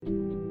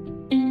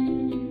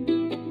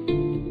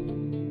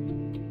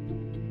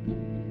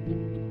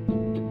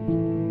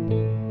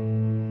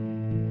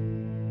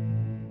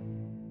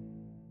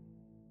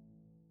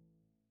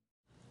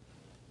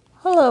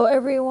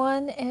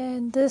everyone,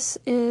 and this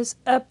is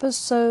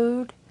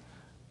episode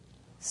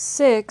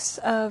 6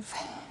 of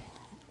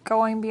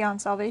Going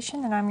Beyond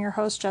Salvation, and I'm your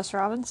host, Jess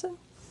Robinson.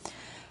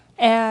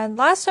 And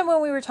last time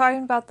when we were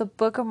talking about the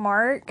book of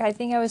Mark, I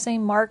think I was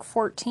saying Mark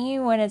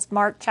 14 when it's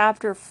Mark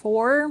chapter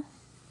 4,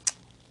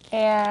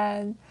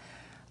 and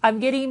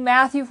I'm getting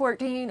Matthew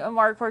 14 and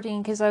Mark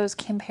 14 because I was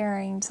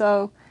comparing,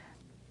 so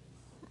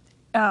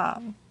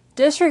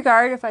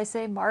disregard if I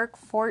say Mark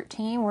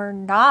 14, we're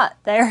not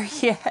there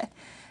yet.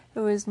 It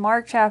was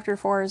Mark chapter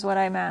 4 is what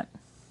I meant.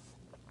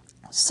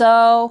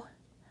 So,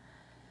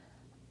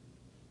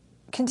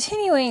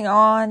 continuing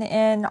on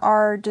in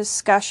our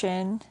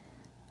discussion,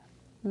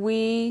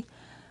 we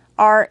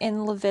are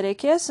in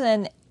Leviticus,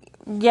 and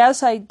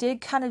yes, I did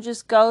kind of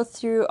just go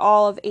through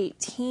all of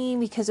 18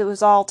 because it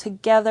was all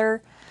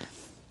together,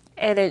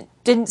 and it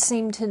didn't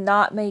seem to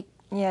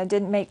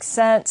didn't make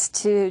sense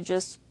to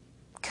just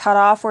cut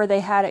off where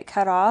they had it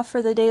cut off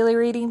for the daily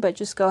reading, but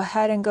just go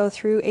ahead and go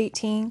through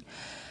 18.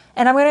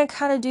 And I'm going to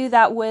kind of do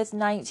that with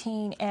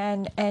 19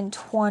 and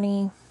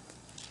 20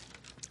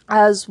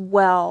 as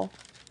well,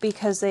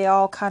 because they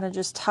all kind of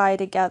just tie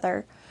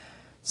together.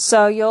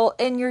 So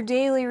in your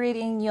daily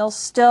reading, you'll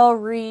still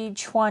read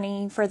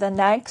 20 for the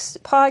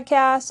next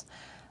podcast,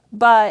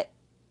 but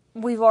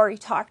we've already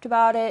talked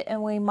about it,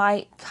 and we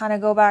might kind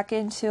of go back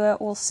into it.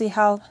 We'll see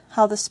how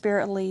the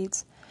Spirit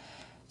leads.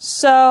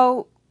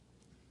 So,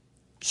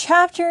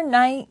 chapter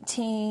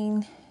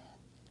 19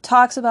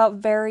 talks about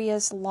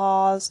various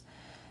laws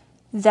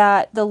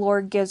that the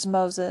Lord gives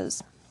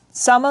Moses.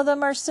 Some of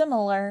them are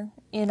similar,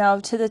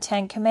 to the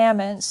 10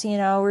 Commandments,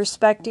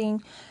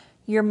 respecting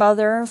your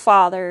mother and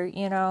father,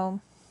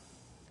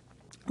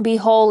 be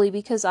holy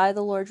because I,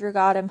 the Lord your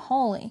God, am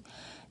holy.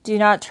 Do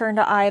not turn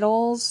to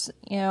idols,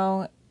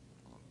 and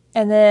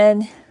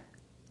then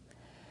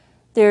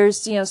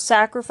there's,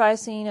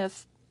 sacrificing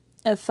of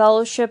a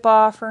fellowship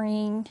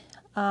offering.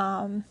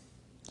 Then,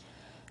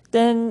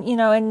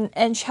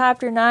 in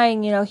chapter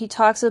 9, he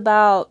talks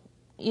about,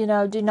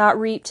 do not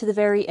reap to the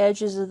very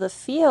edges of the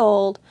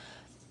field.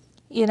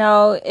 It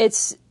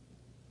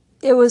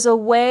was a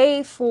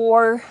way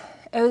for,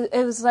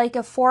 it was like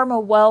a form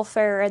of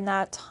welfare in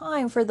that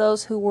time for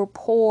those who were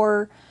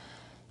poor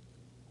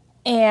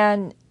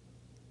and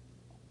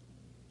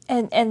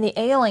the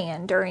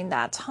alien during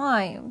that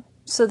time,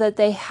 so that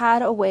they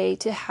had a way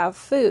to have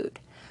food.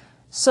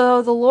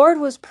 So the Lord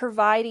was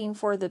providing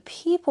for the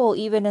people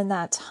even in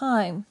that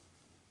time.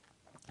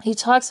 He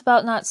talks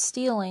about not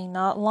stealing,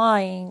 not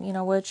lying,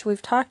 which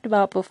we've talked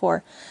about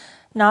before,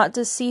 not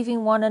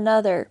deceiving one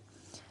another,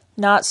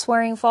 not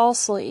swearing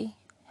falsely.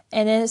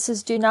 And then it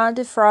says, do not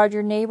defraud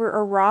your neighbor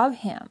or rob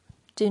him.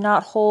 Do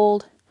not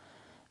hold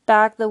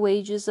back the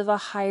wages of a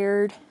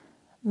hired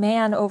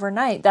man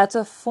overnight. That's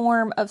a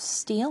form of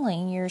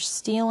stealing. You're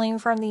stealing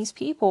from these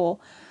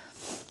people.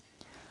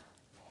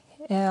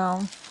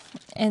 And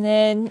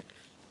then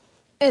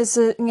it's,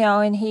 and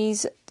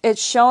it's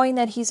showing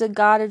that he's a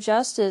God of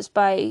justice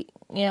by,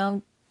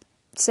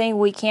 saying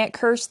we can't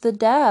curse the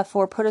deaf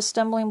or put a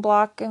stumbling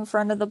block in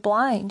front of the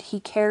blind. He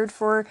cared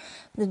for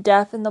the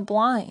deaf and the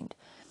blind.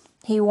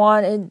 He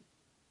wanted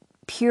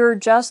pure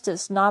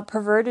justice, not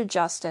perverted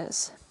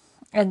justice.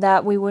 And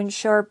that we wouldn't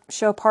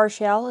show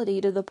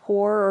partiality to the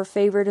poor or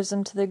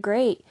favoritism to the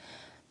great.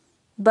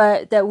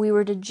 But that we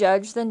were to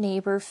judge the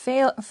neighbor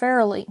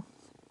fairly.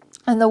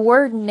 And the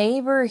word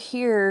neighbor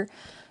here,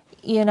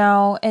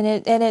 and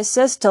it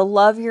says to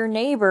love your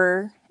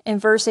neighbor in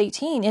verse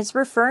 18. It's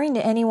referring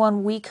to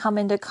anyone we come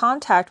into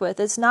contact with.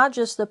 It's not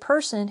just the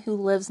person who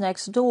lives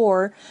next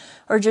door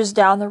or just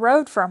down the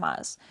road from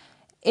us.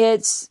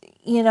 It's,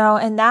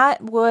 and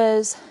that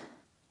was,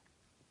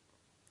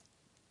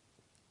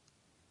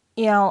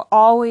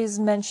 always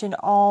mentioned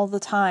all the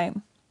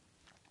time.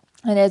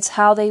 And it's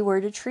how they were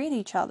to treat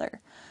each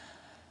other.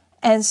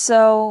 And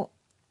so,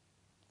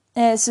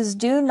 and it says,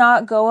 do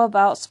not go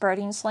about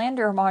spreading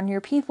slander among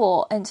your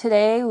people. And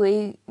today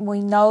we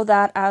know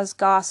that as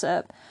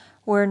gossip.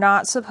 We're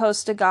not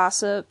supposed to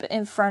gossip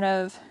in front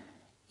of,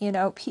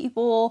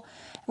 people,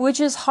 which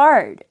is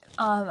hard.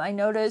 I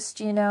noticed,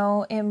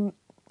 in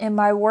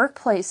my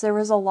workplace, there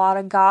was a lot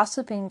of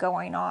gossiping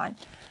going on.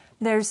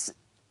 There's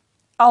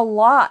a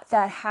lot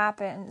that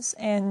happens,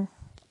 and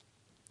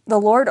the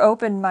Lord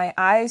opened my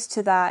eyes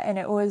to that. And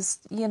it was,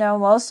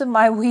 most of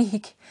my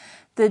week,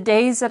 the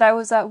days that I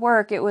was at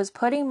work, it was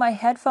putting my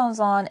headphones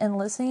on and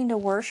listening to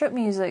worship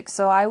music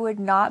so I would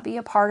not be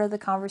a part of the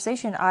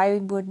conversation. I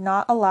would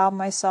not allow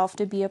myself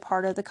to be a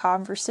part of the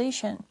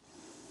conversation.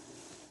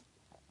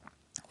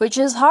 Which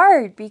is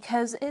hard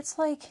because it's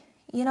like,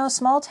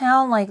 small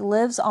town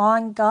lives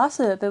on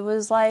gossip. It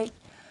was like,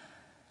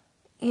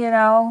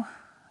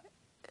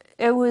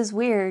 it was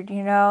weird,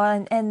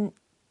 and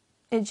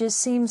it just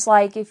seems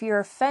like if you're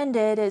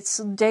offended, it's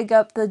dig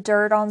up the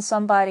dirt on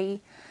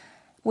somebody.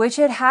 Which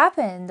had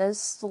happened.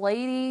 This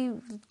lady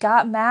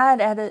got mad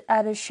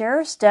at a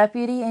sheriff's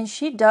deputy, and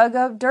she dug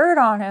up dirt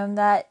on him.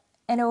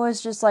 And it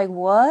was just like,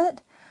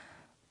 what?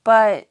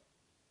 But,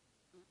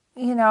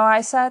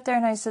 I sat there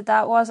and I said,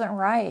 that wasn't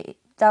right.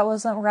 that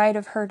wasn't right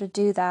of her to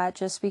do that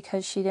just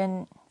because she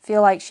didn't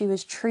feel like she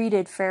was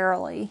treated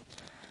fairly.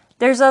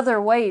 There's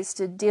other ways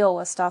to deal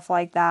with stuff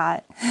like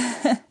that.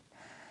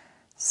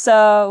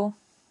 So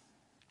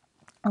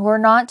we're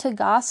not to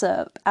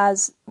gossip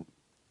as,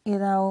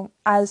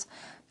 as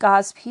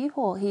God's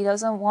people. He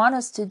doesn't want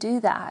us to do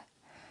that.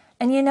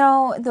 And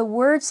the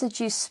words that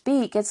you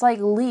speak, it's like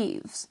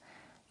leaves.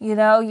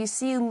 You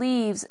see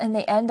leaves and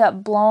they end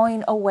up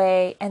blowing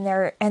away, and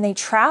they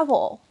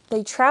travel.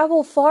 They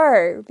travel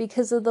far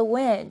because of the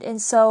wind. And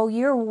so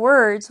your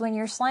words, when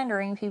you're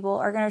slandering people,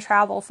 are going to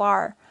travel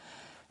far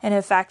and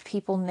affect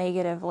people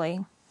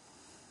negatively.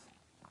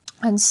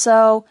 And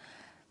so,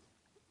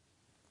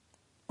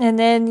 and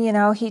then,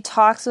 he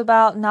talks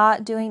about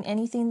not doing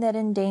anything that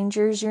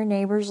endangers your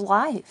neighbor's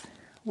life.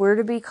 We're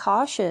to be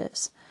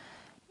cautious,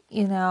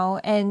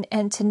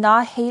 and to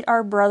not hate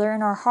our brother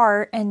in our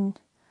heart, and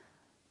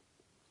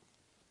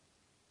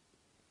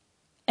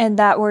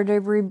that we're to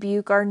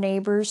rebuke our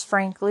neighbors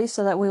frankly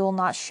so that we will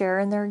not share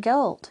in their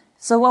guilt.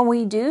 So when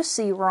we do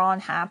see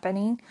wrong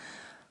happening,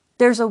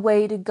 there's a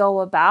way to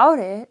go about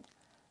it,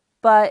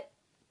 but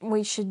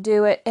we should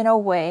do it in a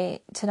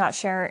way to not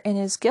share in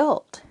his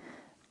guilt.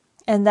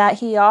 And that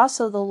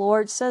the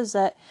Lord says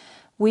that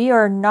we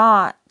are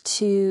not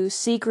to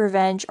seek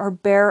revenge or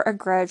bear a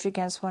grudge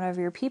against one of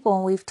your people.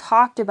 And we've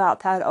talked about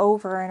that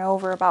over and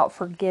over, about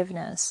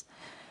forgiveness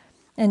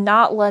and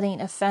not letting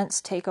offense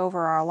take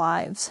over our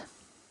lives.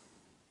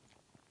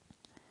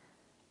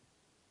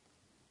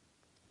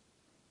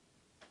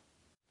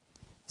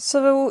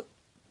 So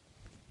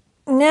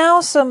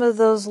now some of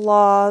those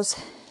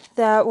laws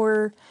that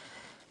were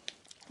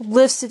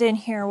listed in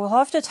here, we'll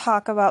have to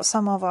talk about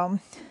some of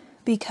them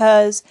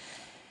because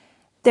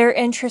they're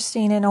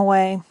interesting in a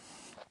way.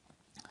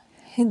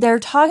 They're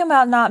talking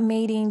about not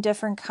mating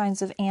different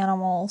kinds of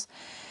animals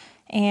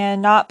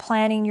and not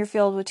planting your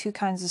field with two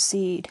kinds of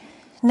seed.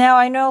 Now,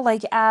 I know,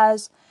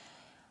 as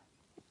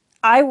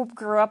I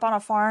grew up on a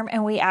farm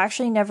and we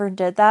actually never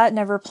did that,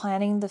 never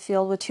planting the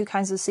field with two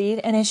kinds of seed.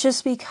 And it's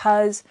just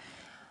because,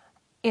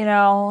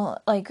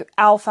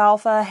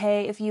 alfalfa,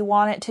 hay, if you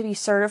want it to be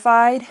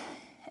certified,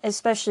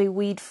 especially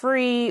weed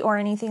free or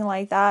anything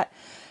like that,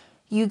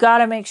 you got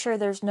to make sure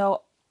there's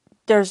not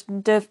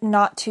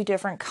two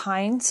different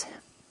kinds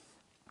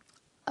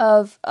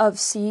of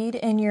seed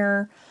in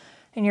your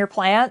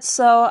plants.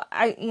 So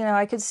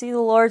I could see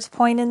the Lord's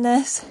point in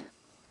this,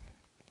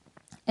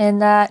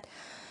 and that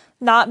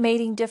not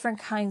mating different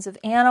kinds of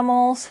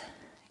animals.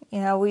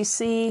 We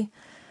see,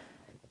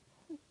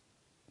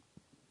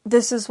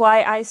 this is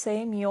why I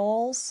say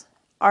mules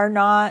are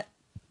not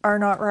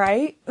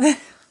right,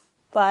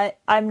 but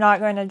I'm not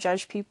going to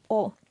judge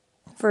people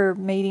for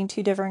mating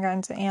two different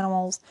kinds of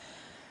animals.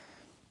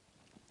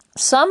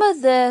 Some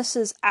of this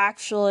is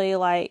actually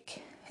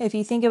if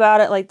you think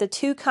about it, the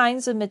two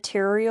kinds of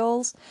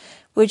materials,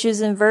 which is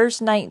in verse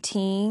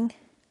 19,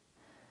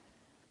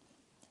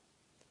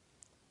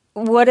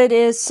 what it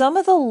is, some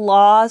of the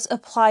laws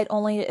applied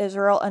only to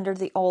Israel under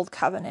the old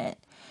covenant.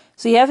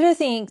 So you have to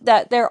think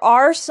that there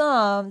are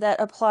some that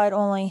applied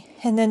only,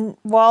 and then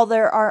while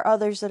there are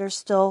others that are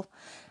still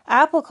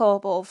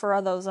applicable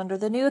for those under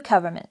the new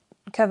covenant,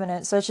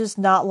 such as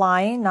not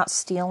lying, not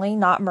stealing,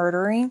 not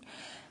murdering.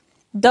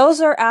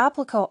 Those are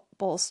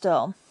applicable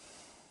still.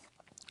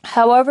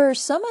 However,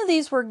 some of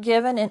these were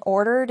given in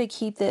order to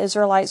keep the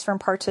Israelites from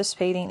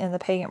participating in the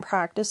pagan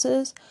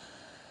practices.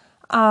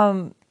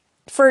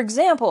 For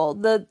example,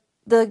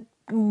 the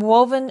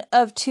woven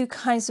of two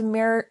kinds of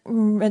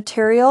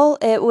material,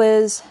 it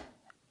was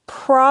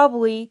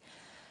probably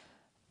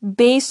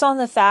based on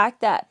the fact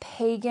that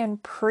pagan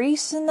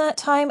priests in that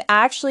time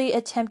actually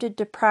attempted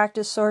to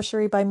practice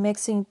sorcery by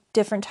mixing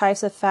different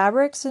types of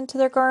fabrics into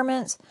their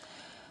garments.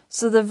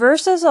 So the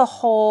verse as a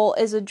whole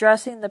is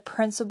addressing the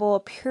principle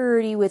of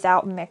purity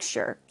without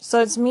mixture.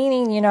 So it's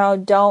meaning,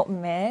 don't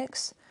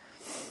mix.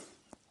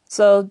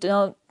 So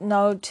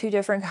no two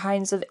different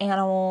kinds of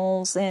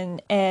animals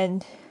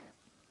and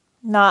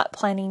not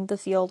planting the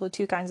field with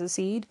two kinds of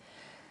seed.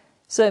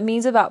 So it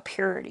means about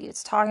purity.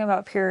 It's talking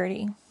about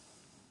purity.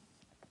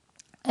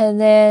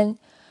 And then,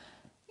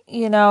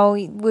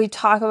 we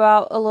talk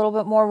about a little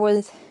bit more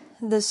with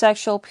the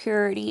sexual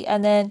purity,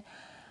 and then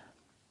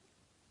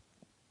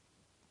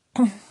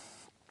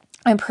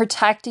and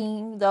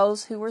protecting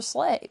those who were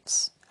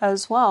slaves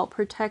as well,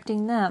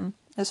 protecting them,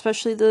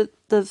 especially the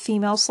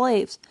female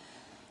slaves.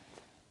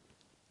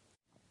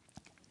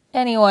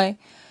 Anyway,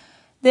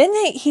 then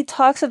he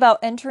talks about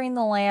entering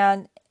the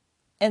land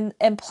and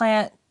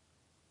plant,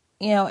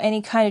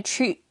 any kind of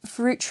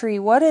fruit tree.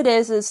 What it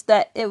is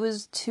that they were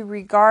to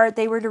regard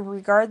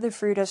the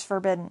fruit as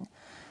forbidden.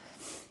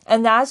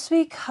 And that's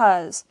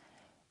because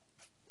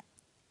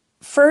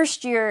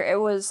first year it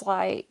was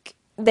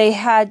they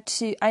had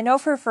to, I know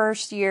for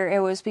first year it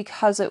was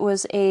because it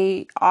was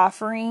a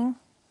offering,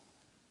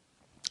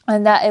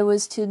 and that it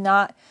was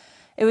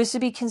to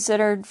be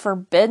considered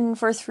forbidden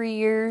for 3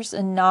 years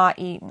and not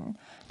eaten.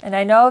 And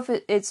I know if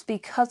it's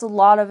because a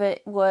lot of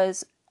it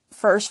was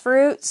first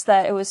fruits,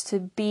 that it was to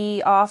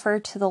be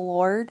offered to the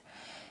Lord.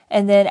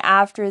 And then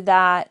after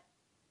that,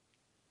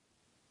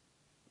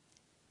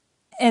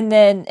 and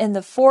then in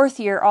the 4th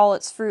year, all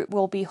its fruit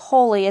will be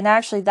holy. And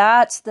actually,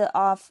 that's the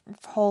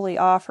holy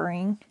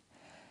offering.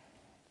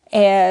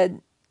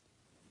 And,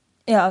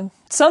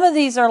 some of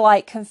these are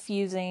like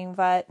confusing,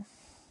 but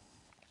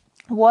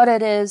what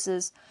it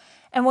is,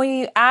 and when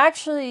you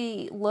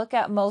actually look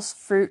at most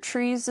fruit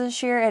trees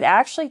this year, it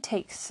actually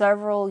takes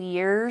several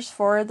years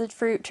for the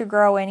fruit to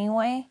grow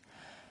anyway.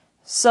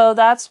 So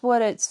that's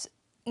what it's,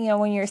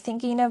 when you're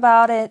thinking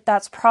about it,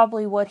 that's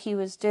probably what he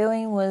was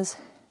doing, was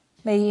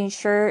making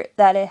sure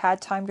that it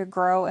had time to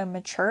grow and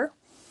mature.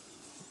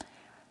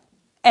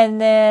 And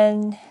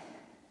then,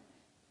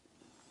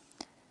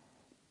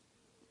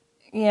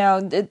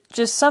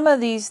 just some of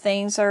these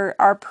things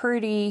are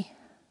pretty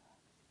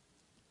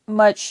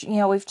much,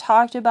 we've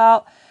talked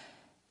about,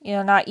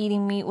 not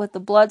eating meat with the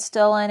blood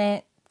still in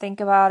it.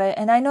 Think about it.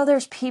 And I know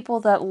there's people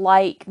that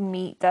like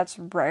meat that's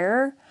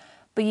rare,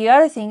 but you got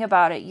to think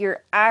about it.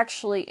 You're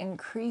actually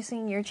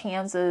increasing your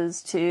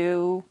chances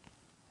for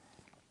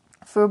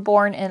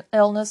foodborne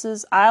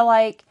illnesses. I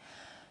like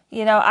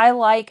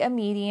a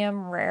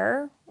medium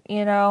rare,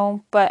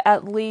 but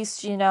at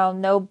least,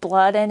 no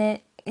blood in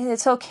it.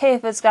 It's okay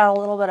if it's got a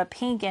little bit of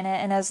pink in it,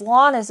 and as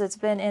long as it's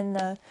been in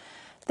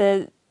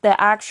the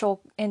actual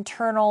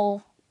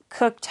internal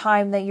cook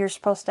time that you're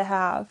supposed to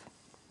have,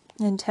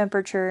 and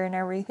temperature and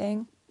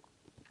everything.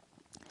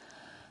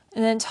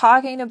 And then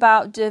talking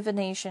about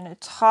divination, it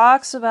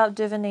talks about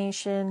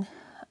divination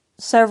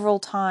several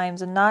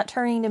times, and not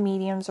turning to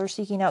mediums or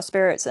seeking out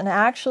spirits. And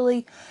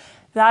actually,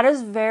 that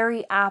is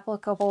very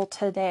applicable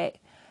today,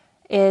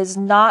 is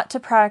not to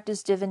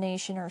practice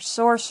divination or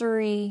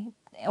sorcery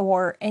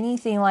or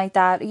anything like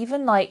that.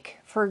 Even like,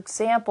 for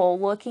example,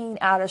 looking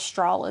at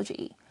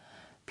astrology.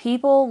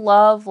 People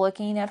love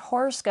looking at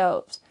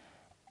horoscopes,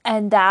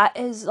 and that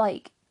is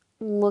like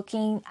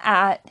looking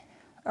at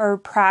or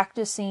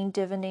practicing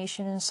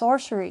divination and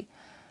sorcery.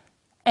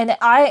 And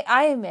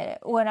I admit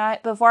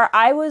it, before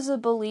I was a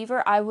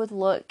believer, I would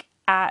look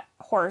at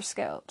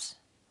horoscopes.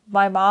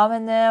 My mom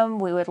and them,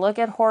 we would look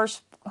at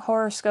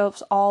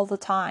horoscopes all the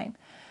time.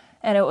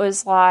 And it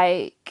was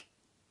like,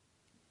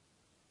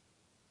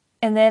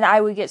 and then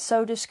I would get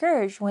so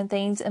discouraged when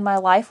things in my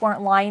life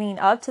weren't lining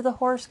up to the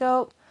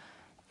horoscope.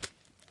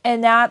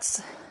 And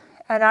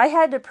I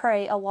had to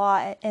pray a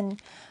lot,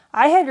 and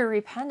I had to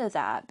repent of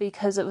that,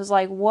 because it was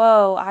like,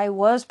 whoa, I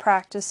was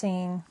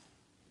practicing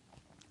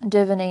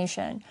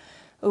divination.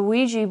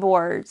 Ouija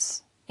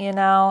boards,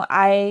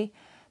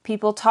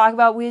 people talk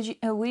about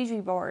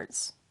Ouija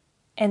boards,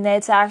 and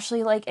it's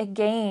actually like a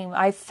game.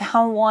 I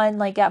found one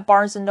like at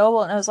Barnes &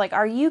 Noble, and I was like,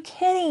 are you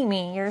kidding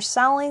me? You're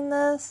selling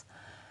this?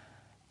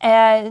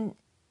 And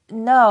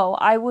no,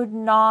 I would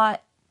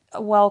not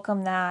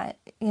welcome that,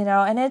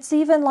 and it's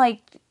even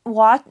like,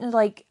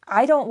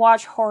 I don't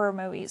watch horror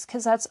movies,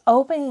 because that's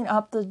opening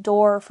up the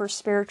door for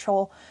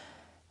spiritual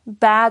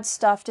bad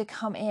stuff to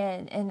come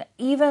in. And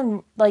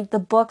even like the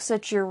books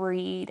that you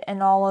read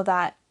and all of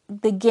that,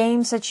 the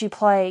games that you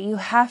play, you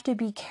have to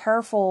be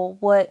careful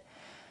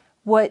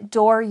what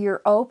door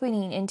you're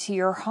opening into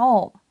your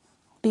home,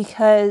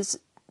 because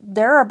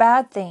there are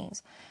bad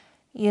things,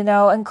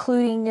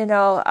 including,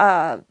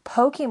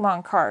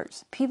 Pokemon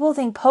cards. People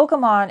think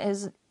Pokemon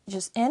is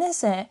just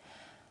innocent,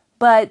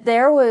 but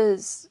there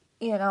was,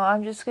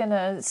 I'm just going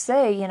to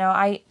say,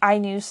 I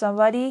knew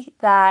somebody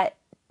that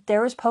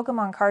there was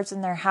Pokemon cards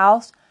in their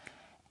house,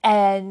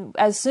 and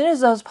as soon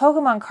as those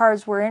Pokemon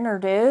cards were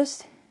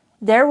introduced,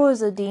 there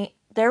was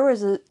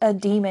a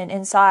demon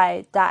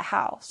inside that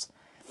house.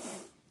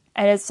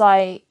 And it's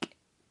like,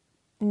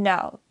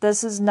 no,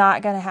 this is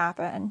not going to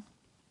happen.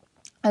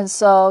 And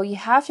so you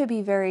have to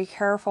be very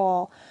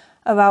careful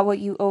about what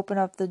you open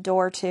up the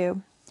door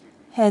to.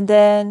 And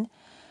then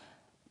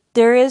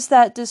there is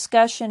that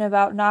discussion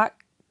about not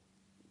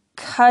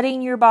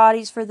cutting your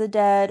bodies for the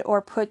dead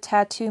or put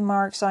tattoo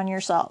marks on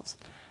yourselves.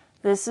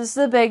 This is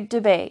the big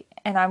debate,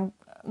 and I'm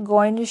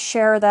going to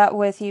share that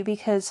with you,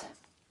 because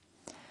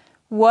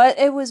what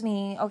it was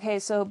meaning. Okay,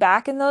 so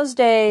back in those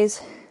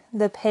days,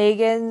 the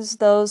pagans,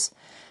 those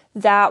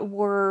that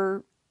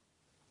were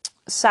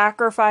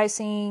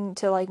sacrificing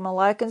to like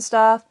Molech and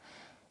stuff,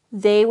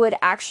 they would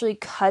actually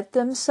cut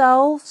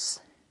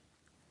themselves.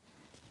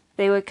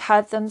 They would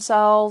cut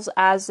themselves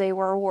as they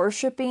were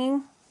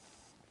worshiping.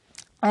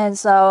 And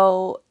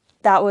so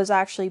that was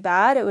actually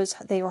bad.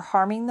 They were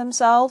harming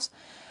themselves.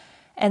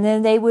 And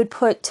then they would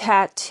put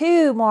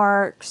tattoo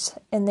marks,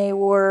 and they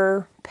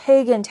were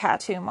pagan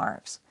tattoo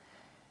marks.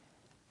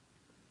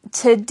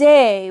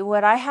 Today,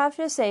 what I have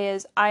to say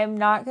is, I'm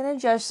not going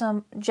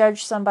to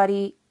judge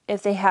somebody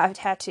if they have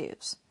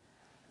tattoos.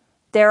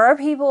 There are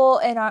people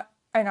in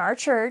our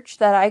church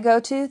that I go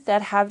to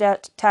that have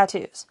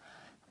tattoos.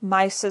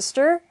 My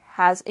sister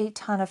has a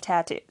ton of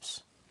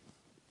tattoos.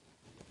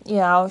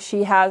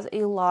 She has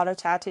a lot of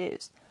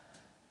tattoos.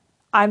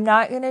 I'm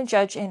not going to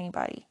judge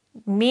anybody.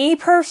 Me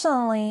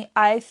personally,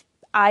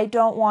 I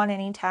don't want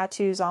any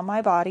tattoos on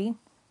my body.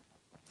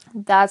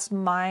 That's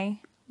my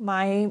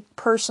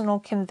personal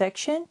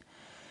conviction.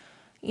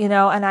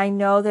 And I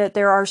know that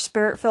there are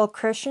spirit-filled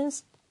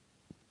Christians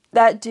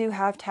that do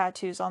have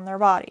tattoos on their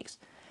bodies.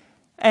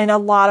 And a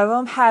lot of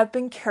them have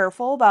been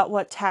careful about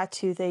what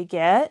tattoo they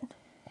get.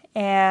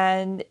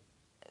 And,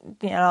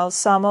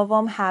 some of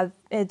them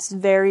it's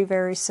very,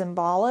 very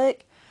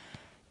symbolic.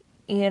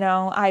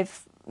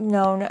 I've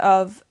known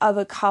of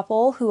a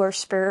couple who are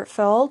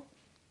spirit-filled,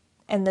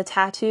 and the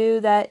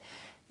tattoo that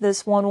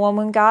this one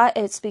woman got,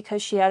 it's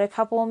because she had a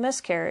couple of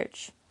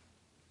miscarriages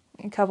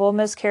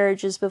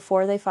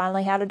before they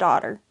finally had a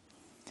daughter.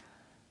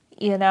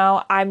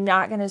 I'm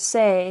not going to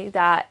say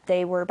that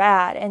they were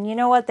bad. And you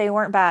know what? They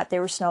weren't bad. They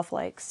were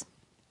snowflakes.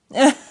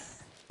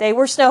 They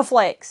were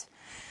snowflakes.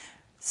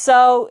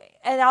 So,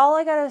 and all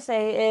I got to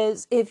say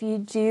is, if you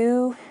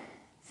do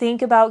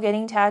think about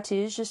getting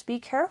tattoos, just be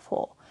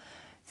careful.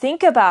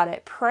 Think about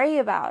it. Pray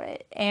about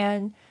it.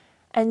 And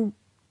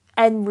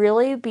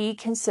really be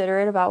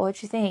considerate about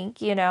what you think,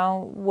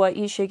 what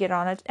you should get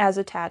on it as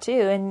a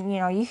tattoo. And,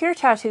 you hear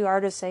tattoo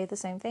artists say the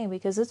same thing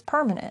because it's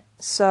permanent.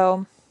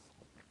 So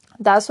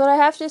that's what I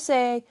have to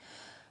say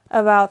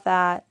about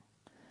that.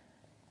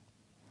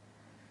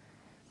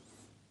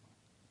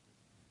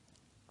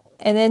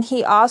 And then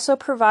he also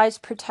provides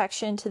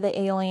protection to the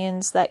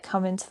aliens that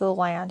come into the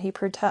land. He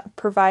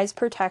provides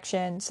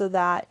protection so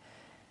that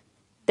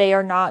they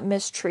are not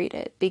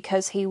mistreated,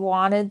 because he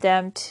wanted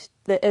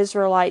the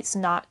Israelites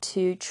not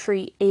to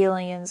treat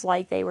aliens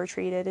like they were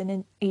treated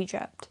in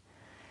Egypt.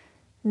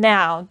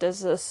 Now,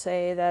 does this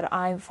say that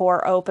I'm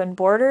for open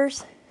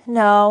borders?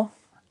 No.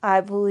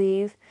 I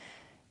believe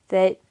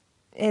that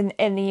in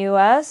the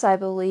U.S., I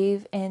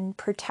believe in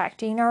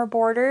protecting our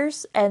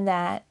borders, and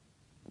that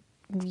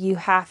you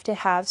have to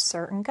have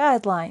certain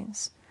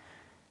guidelines.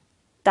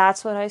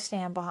 That's what I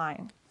stand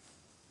behind.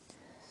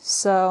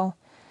 So,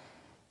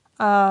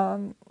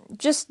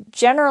 just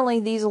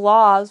generally, these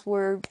laws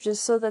were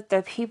just so that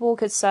the people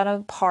could set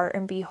apart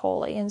and be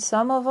holy. And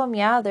some of them,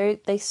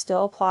 they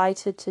still apply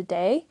to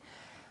today.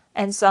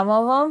 And some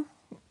of them,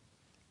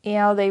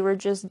 they were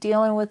just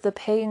dealing with the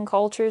pagan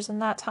cultures in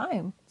that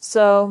time.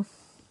 So,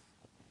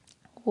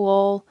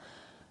 we'll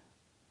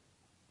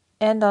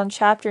end on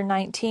chapter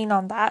 19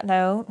 on that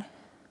note.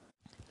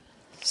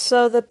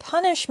 So, the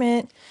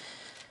punishment,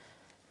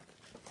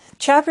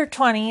 chapter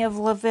 20 of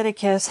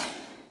Leviticus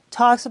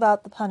talks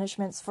about the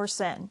punishments for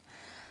sin.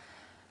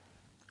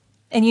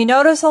 And you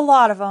notice a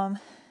lot of them,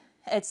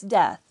 it's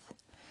death.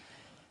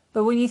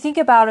 But when you think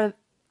about it,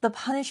 the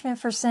punishment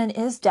for sin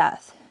is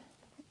death.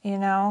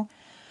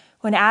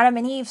 When Adam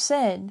and Eve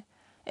sinned,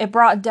 it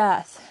brought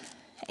death.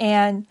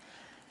 And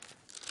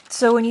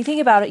so when you think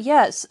about it,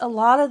 yes, a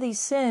lot of these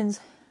sins,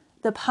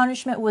 the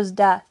punishment was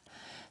death.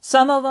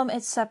 Some of them,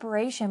 it's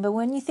separation. But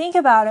when you think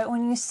about it,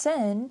 when you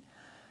sin,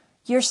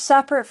 you're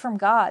separate from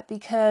God,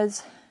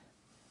 because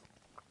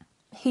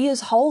He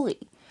is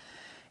holy.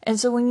 And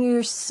so when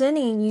you're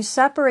sinning, you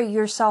separate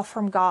yourself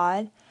from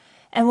God.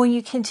 And when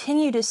you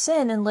continue to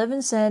sin and live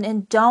in sin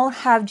and don't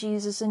have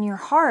Jesus in your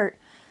heart,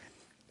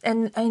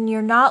 and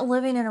you're not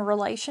living in a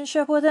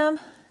relationship with Him,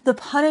 the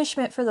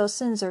punishment for those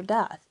sins are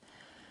death.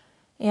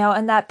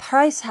 And that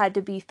price had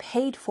to be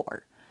paid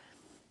for.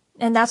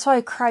 And that's why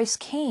Christ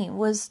came,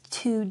 was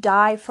to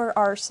die for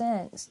our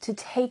sins, to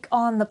take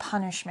on the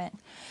punishment.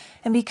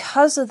 And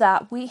because of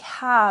that, we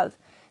have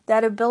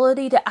that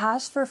ability to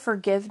ask for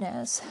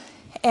forgiveness.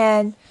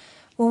 And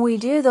when we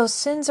do, those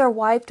sins are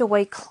wiped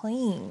away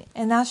clean.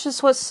 And that's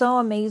just what's so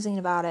amazing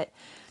about it.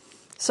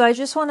 So I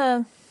just want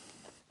to,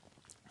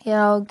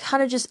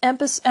 kind of just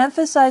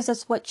emphasize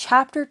that's what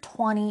chapter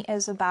 20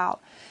 is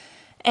about.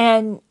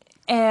 And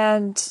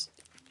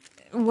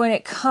when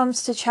it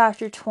comes to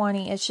chapter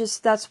 20, it's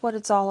just, that's what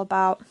it's all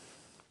about.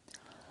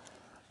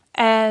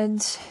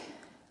 And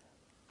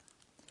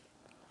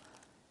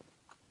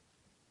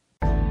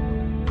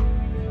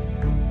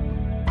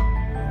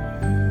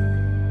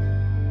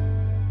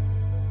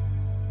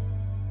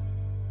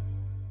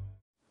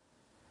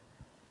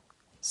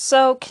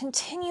so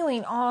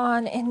continuing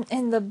on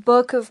in the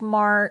book of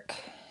Mark,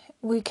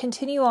 we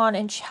continue on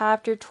in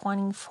chapter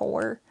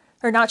 24.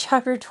 Or not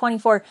chapter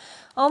 24.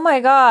 Oh my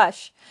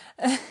gosh.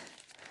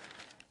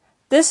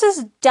 This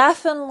is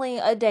definitely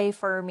a day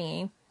for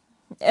me.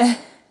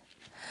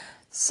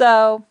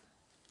 So,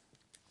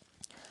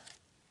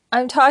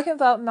 I'm talking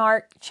about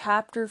Mark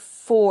chapter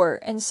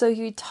 4. And so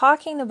you're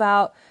talking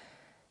about,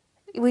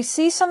 we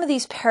see some of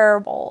these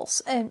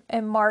parables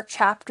in Mark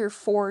chapter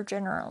 4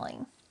 generally.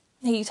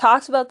 He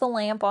talks about the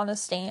lamp on a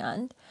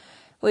stand,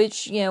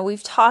 which,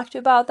 we've talked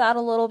about that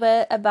a little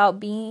bit, about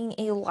being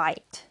a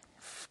light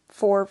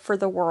for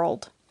the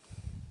world.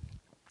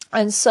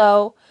 And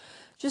so,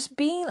 just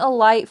being a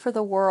light for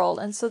the world.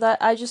 And so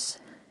that I just,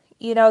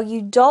 you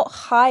don't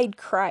hide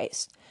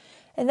Christ.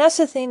 And that's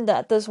the thing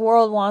that this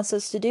world wants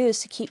us to do,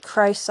 is to keep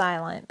Christ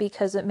silent,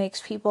 because it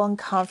makes people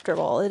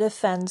uncomfortable. It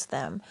offends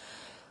them.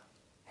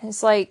 And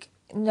it's like,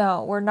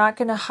 no, we're not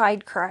going to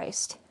hide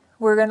Christ.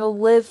 We're going to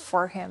live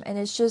for Him. And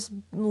it's just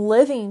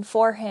living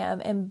for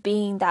Him and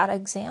being that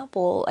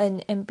example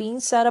and being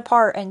set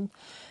apart and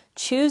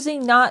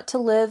choosing not to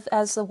live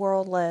as the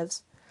world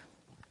lives.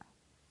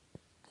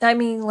 I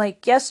mean,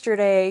 like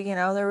yesterday,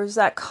 there was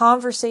that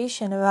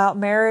conversation about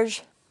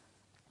marriage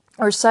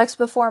or sex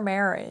before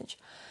marriage.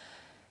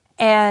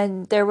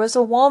 And there was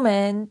a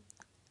woman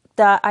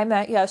that I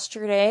met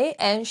yesterday,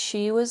 and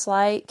she was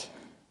like,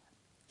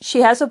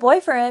 she has a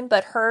boyfriend,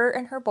 but her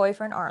and her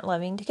boyfriend aren't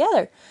living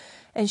together.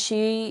 And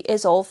she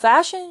is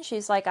old-fashioned.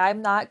 She's like,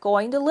 I'm not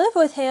going to live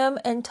with him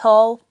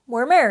until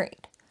we're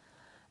married.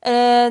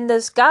 And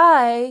this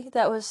guy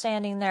that was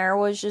standing there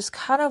was just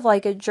kind of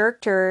like a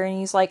jerk to her. And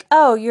he's like,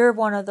 oh, you're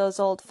one of those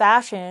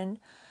old-fashioned.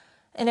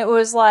 And it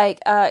was like,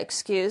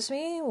 excuse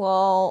me?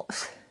 Well,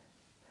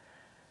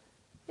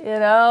 it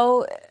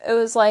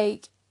was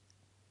like,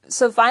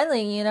 so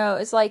finally,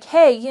 it's like,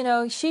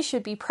 hey, she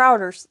should be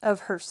proud of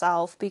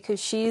herself because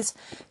she's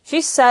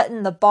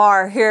setting the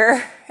bar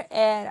here.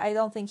 And I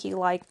don't think he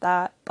liked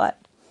that. But,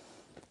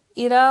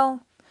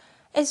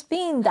 it's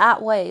being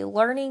that way,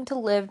 learning to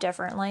live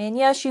differently. And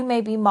yes, you may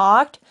be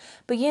mocked,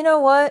 but you know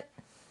what?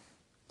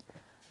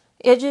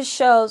 It just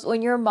shows,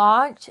 when you're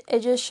mocked, it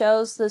just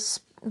shows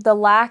the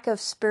lack of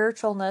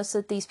spiritualness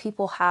that these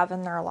people have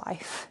in their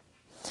life.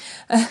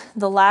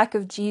 The lack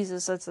of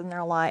Jesus that's in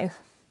their life.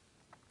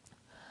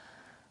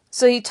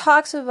 So he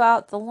talks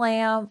about the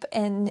lamp,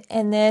 and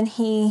then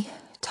he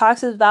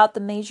talks about the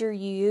measure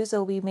you use, it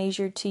will be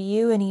measured to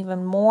you, and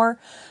even more.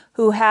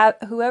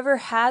 Whoever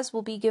has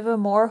will be given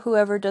more.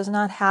 Whoever does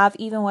not have,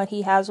 even what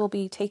he has will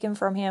be taken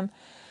from him.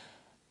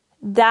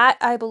 That,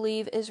 I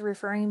believe, is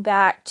referring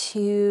back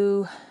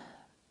in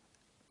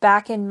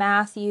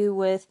Matthew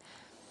with,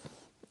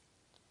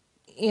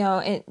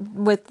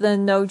 with the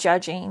no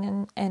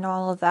judging and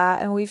all of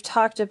that. And we've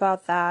talked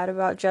about that,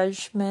 about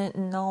judgment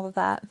and all of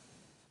that.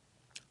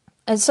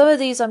 And some of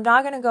these I'm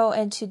not going to go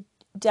into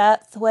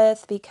depth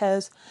with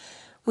because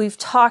we've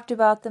talked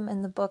about them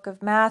in the book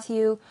of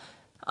Matthew.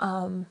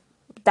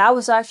 That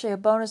was actually a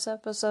bonus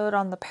episode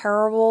on the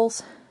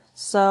parables,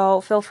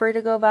 so feel free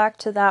to go back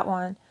to that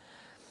one.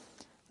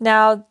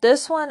 Now,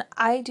 this one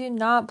I do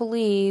not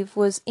believe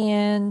was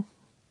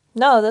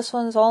this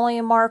one's only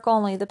in Mark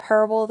only, the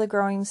parable of the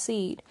growing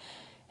seed.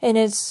 And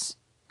it's,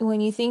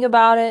 when you think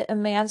about it, a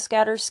man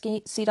scatters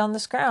seed on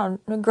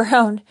the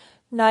ground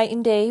night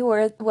and day,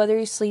 whether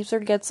he sleeps or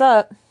gets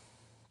up.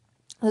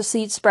 The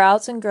seed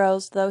sprouts and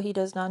grows, though he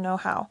does not know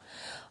how.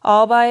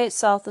 All by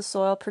itself the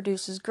soil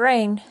produces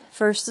grain,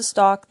 first the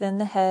stalk, then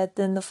the head,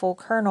 then the full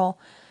kernel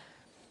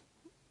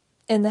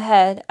in the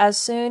head. As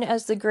soon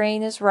as the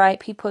grain is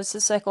ripe, he puts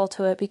the sickle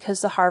to it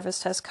because the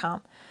harvest has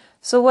come.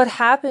 So what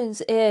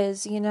happens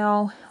is,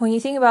 when you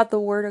think about the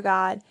Word of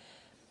God,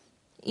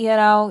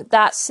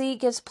 that seed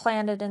gets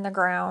planted in the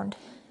ground,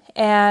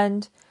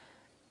 and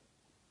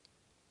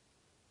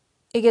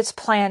it gets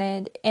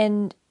planted,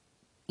 and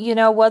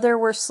whether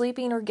we're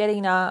sleeping or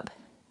getting up,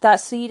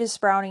 that seed is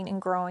sprouting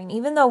and growing,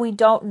 even though we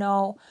don't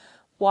know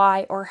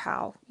why or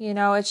how.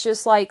 It's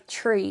just like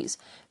trees.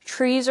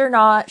 Trees are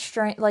not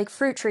like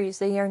fruit trees.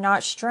 They are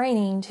not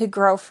straining to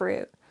grow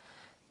fruit.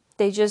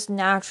 They just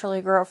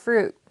naturally grow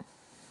fruit.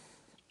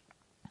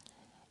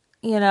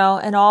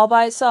 And all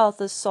by itself,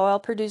 the soil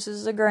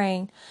produces the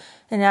grain,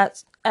 and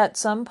at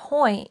some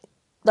point,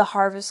 the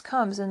harvest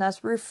comes, and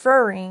that's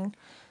referring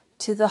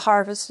to the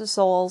harvest of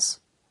souls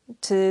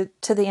to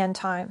the end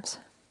times.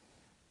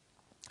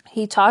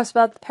 He talks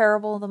about the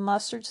parable of the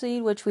mustard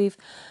seed, which we've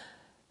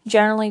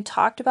generally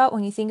talked about.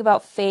 When you think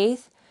about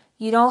faith,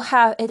 it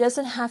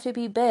doesn't have to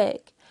be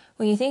big.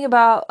 When you think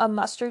about a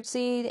mustard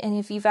seed, and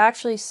if you've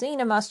actually seen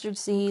a mustard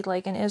seed,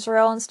 like in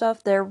Israel and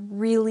stuff, they're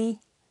really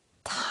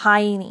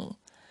tiny.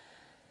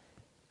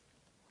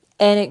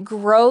 And it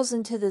grows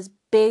into this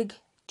big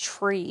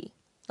tree.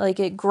 Like,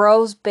 it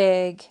grows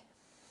big.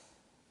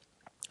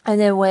 And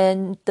then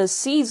when the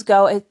seeds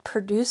go, it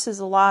produces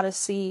a lot of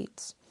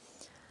seeds.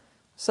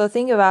 So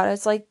think about it.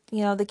 It's like,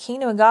 the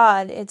kingdom of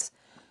God, it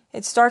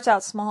starts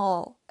out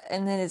small,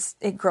 and then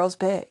it grows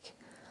big.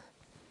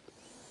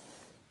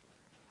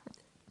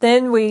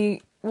 Then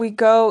we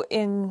go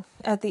in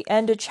at the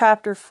end of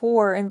chapter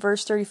 4 in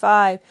verse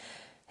 35.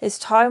 It's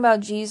talking about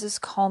Jesus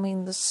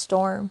calming the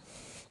storm.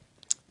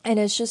 And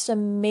it's just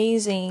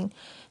amazing,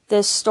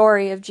 this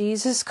story of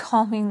Jesus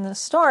calming the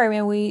storm.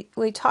 And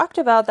we talked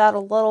about that a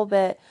little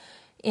bit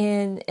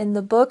in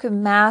the book of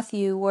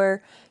Matthew,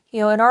 where,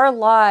 in our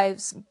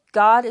lives,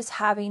 God is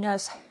having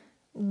us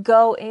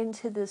go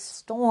into this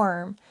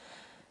storm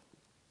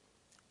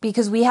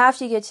because we have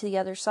to get to the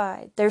other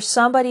side. There's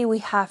somebody we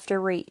have to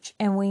reach.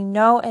 And we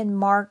know in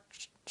Mark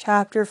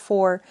chapter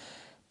 4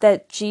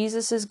 that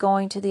Jesus is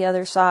going to the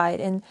other side.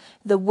 And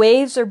the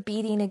waves are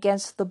beating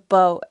against the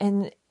boat.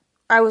 And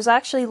I was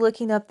actually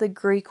looking up the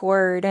Greek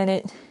word, and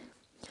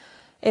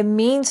it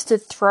means to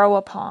throw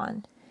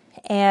upon.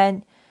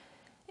 And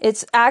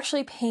it's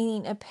actually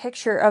painting a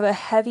picture of a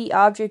heavy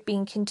object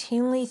being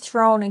continually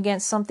thrown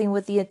against something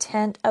with the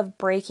intent of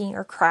breaking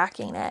or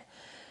cracking it.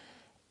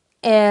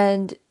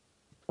 And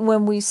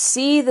when we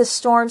see the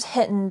storms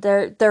hitting,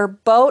 their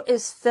boat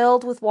is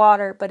filled with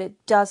water, but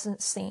it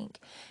doesn't sink.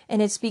 And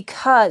it's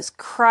because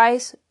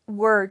Christ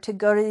word to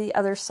go to the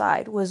other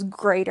side was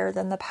greater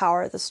than the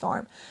power of the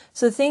storm.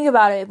 So think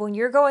about it. When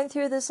you're going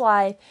through this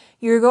life,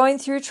 you're going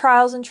through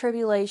trials and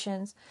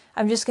tribulations.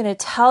 I'm just going to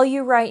tell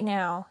you right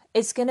now,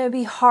 it's going to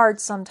be hard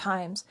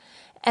sometimes.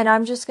 And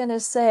I'm just going to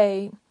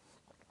say,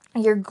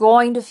 you're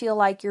going to feel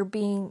like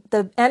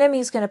the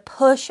enemy's going to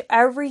push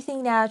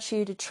everything at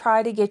you to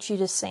try to get you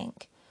to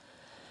sink.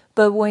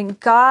 But when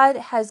God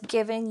has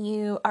given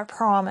you a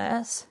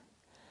promise,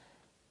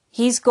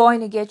 He's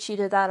going to get you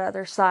to that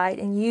other side,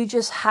 and you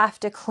just have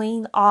to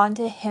cling on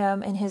to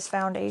Him and His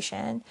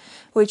foundation,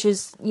 which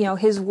is,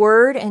 His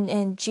Word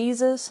and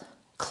Jesus,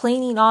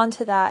 clinging on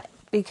to that,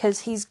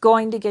 because He's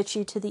going to get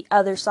you to the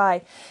other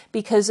side,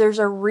 because there's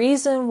a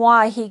reason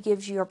why He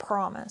gives you a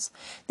promise.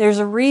 There's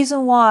a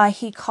reason why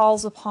He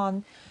calls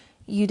upon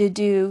you to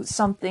do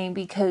something,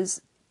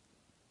 because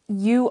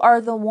you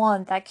are the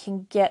one that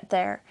can get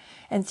there.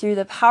 And through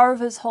the power of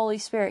His Holy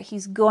Spirit,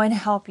 He's going to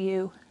help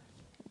you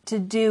to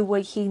do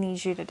what He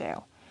needs you to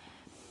do.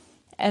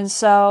 And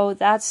so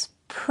that's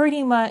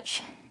pretty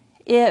much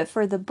it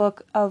for the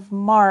book of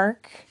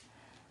Mark.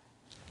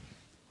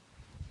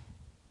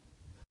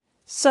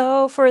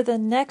 So for the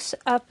next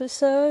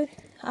episode,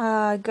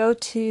 go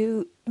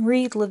to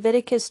read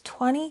Leviticus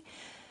 20,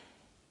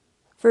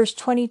 verse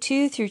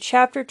 22 through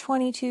chapter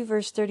 22,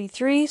 verse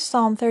 33,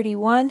 Psalm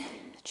 31,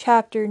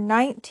 Psalm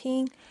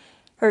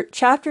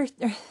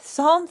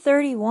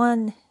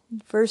 31,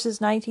 verses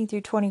 19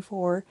 through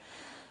 24,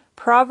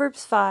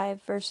 Proverbs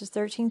 5, verses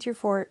 13 through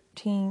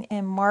 14,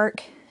 and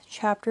Mark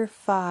chapter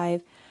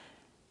 5,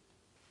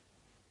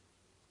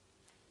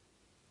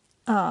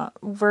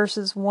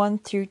 verses 1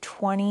 through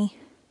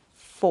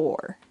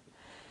 24.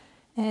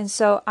 And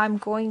so I'm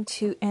going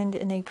to end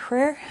in a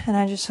prayer, and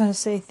I just want to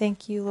say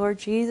thank you, Lord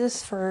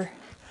Jesus, for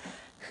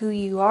who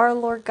you are,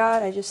 Lord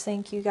God. I just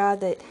thank you,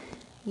 God, that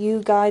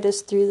you guide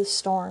us through the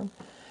storm,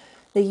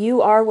 that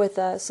you are with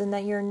us, and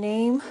that your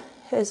name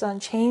is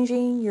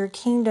unchanging, your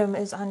kingdom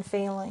is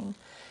unfailing.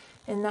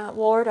 And that,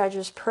 Lord, I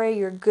just pray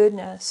your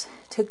goodness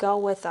to go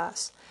with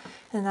us.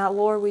 And that,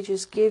 Lord, we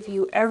just give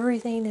you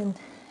everything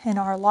in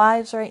our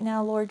lives right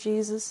now, Lord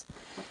Jesus.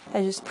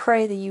 I just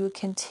pray that you would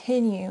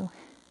continue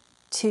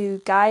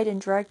to guide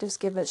and direct us,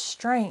 give us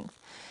strength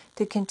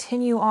to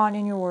continue on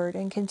in your word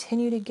and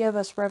continue to give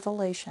us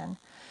revelation.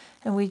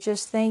 And we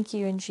just thank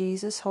you in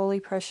Jesus' holy,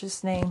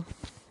 precious name.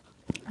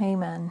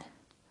 Amen.